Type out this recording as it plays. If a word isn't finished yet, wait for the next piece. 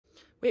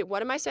Wait,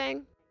 what am I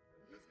saying?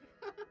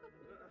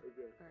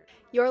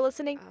 You're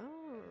listening.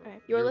 Oh.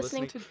 Right. You're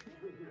listening to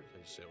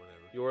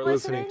You're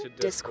listening to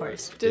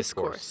Discourse.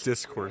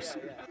 Discourse.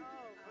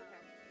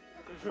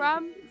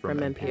 From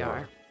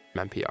NPR.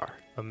 NPR.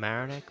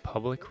 Amerenik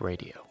Public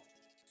Radio.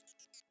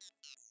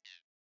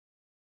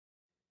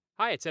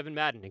 Hi, it's Evan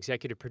Madden,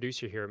 executive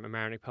producer here at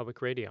Amerenik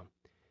Public Radio.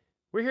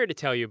 We're here to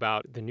tell you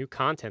about the new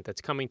content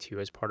that's coming to you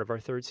as part of our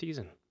third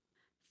season.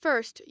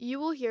 First, you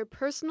will hear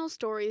personal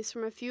stories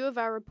from a few of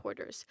our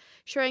reporters,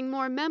 sharing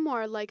more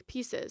memoir-like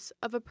pieces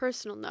of a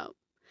personal note.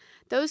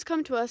 Those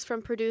come to us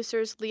from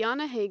producers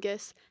Liana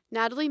Haggis,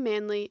 Natalie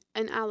Manley,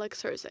 and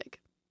Alex Herzig.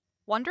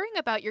 Wondering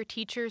about your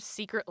teacher's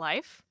secret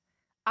life?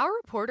 Our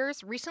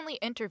reporters recently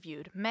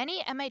interviewed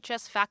many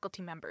MHS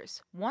faculty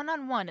members,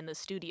 one-on-one in the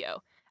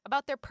studio,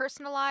 about their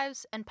personal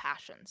lives and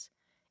passions.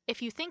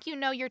 If you think you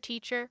know your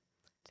teacher,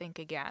 think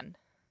again.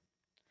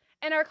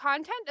 And our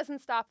content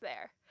doesn't stop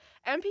there.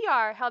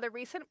 NPR held a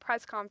recent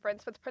press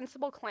conference with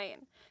Principal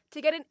Klain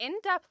to get an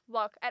in-depth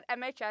look at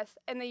MHS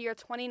in the year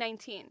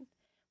 2019.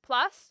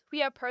 Plus, we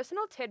have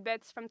personal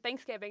tidbits from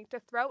Thanksgiving to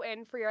throw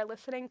in for your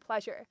listening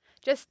pleasure,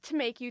 just to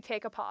make you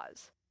take a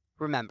pause.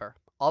 Remember,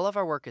 all of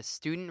our work is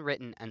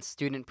student-written and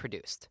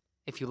student-produced.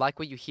 If you like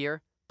what you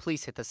hear,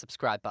 please hit the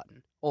subscribe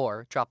button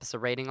or drop us a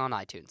rating on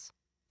iTunes.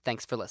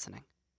 Thanks for listening.